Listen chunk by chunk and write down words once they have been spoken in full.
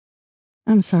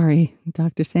I'm sorry,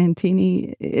 Dr.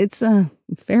 Santini. It's,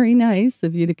 very nice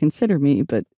of you to consider me,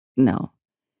 but no,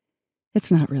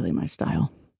 it's not really my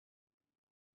style.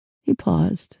 He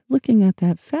paused, looking at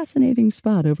that fascinating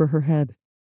spot over her head.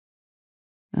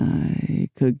 I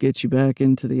could get you back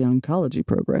into the oncology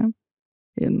program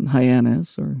in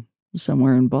Hyannis or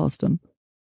somewhere in Boston.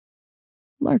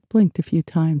 Lark blinked a few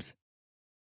times.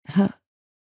 How,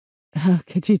 how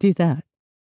could you do that?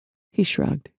 He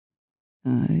shrugged.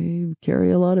 I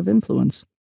carry a lot of influence.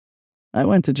 I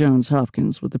went to Johns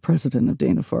Hopkins with the president of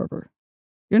Dana-Farber.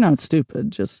 You're not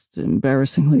stupid, just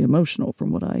embarrassingly emotional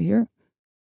from what I hear.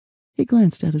 He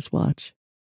glanced at his watch.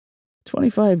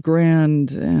 25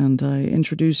 grand, and I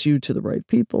introduce you to the right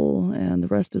people, and the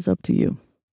rest is up to you.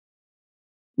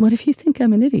 What if you think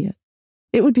I'm an idiot?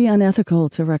 It would be unethical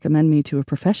to recommend me to a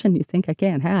profession you think I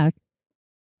can't hack.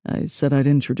 I said I'd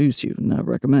introduce you, not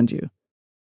recommend you.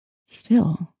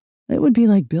 Still, it would be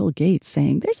like Bill Gates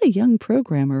saying, there's a young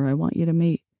programmer I want you to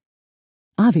meet.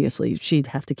 Obviously, she'd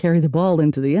have to carry the ball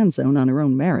into the end zone on her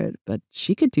own merit, but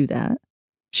she could do that.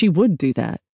 She would do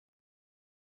that.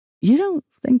 You don't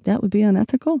think that would be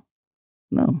unethical?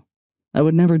 No. I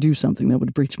would never do something that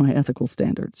would breach my ethical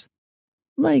standards.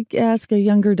 Like ask a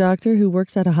younger doctor who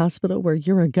works at a hospital where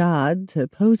you're a god to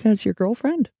pose as your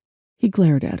girlfriend? He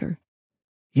glared at her.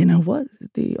 You know what?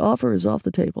 The offer is off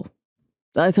the table.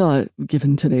 I thought,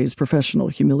 given today's professional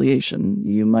humiliation,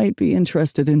 you might be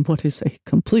interested in what is a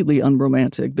completely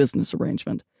unromantic business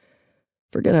arrangement.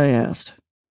 Forget I asked.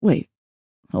 Wait,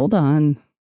 hold on.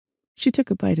 She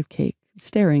took a bite of cake,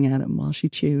 staring at him while she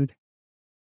chewed.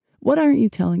 What aren't you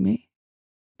telling me?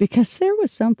 Because there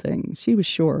was something, she was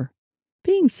sure.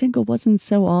 Being single wasn't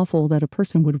so awful that a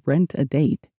person would rent a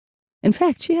date. In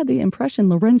fact, she had the impression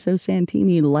Lorenzo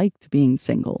Santini liked being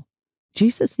single.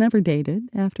 Jesus never dated,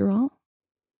 after all.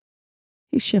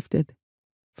 He shifted,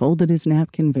 folded his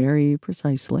napkin very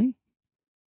precisely.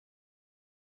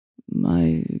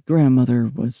 My grandmother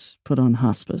was put on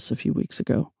hospice a few weeks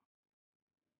ago.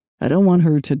 I don't want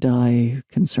her to die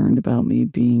concerned about me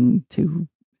being too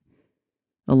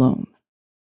alone.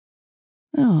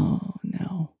 Oh,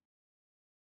 no.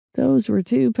 Those were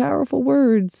two powerful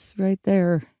words right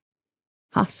there.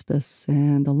 Hospice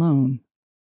and alone.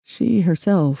 She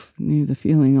herself knew the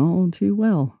feeling all too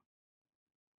well.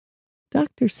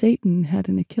 Dr. Satan had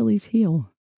an Achilles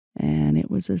heel, and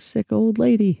it was a sick old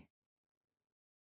lady.